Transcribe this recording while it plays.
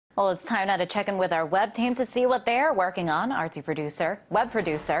Well, it's time now to check in with our web team to see what they're working on. Web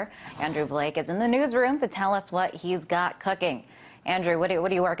producer Andrew Blake is in the newsroom to tell us what he's got cooking. Andrew, what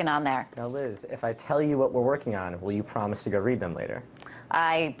are you working on there? Now, Liz, if I tell you what we're working on, will you promise to go read them later?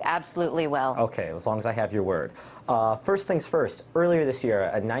 I absolutely will. Okay, as long as I have your word. First things first, earlier this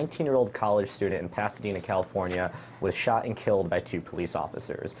year, a 19-year-old college student in Pasadena, California, was shot and killed by 2 police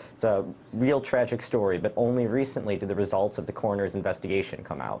officers. It's a real tragic story, but only recently did the results of the coroner's investigation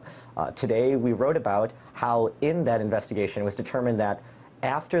come out. Today, we wrote about how in that investigation it was determined that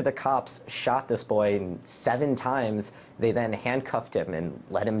after the cops shot this boy 7 times, they then handcuffed him and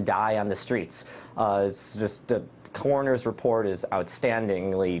let him die on the streets. It's just the coroner's report is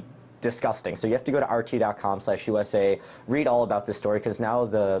outstandingly disgusting. So you have to go to rt.com/USA, read all about this story, because now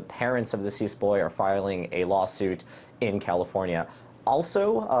the parents of the deceased boy are filing a lawsuit in California.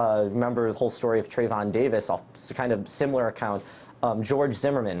 Also, remember the whole story of Trayvon Davis, kind of similar account. George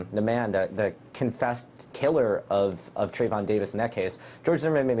Zimmerman, the man, the confessed killer of Trayvon Davis in that case, George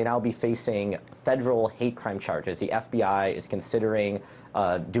Zimmerman may now be facing federal hate crime charges. The FBI is considering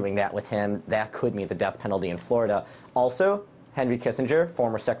doing that with him. That could mean the death penalty in Florida. Also, Henry Kissinger,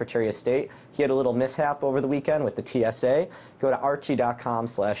 former Secretary of State, he had a little mishap over the weekend with the TSA. Go to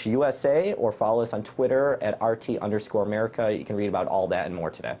rt.com/USA or follow us on Twitter at rt_America. You can read about all that and more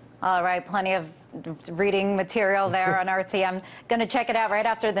today. All right, plenty of reading material there on RT. I'm going to check it out right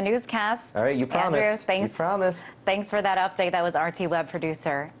after the newscast. All right, you promised. Andrew, thanks. You promised. Thanks for that update. That was RT web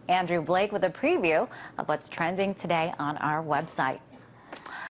producer Andrew Blake with a preview of what's trending today on our website.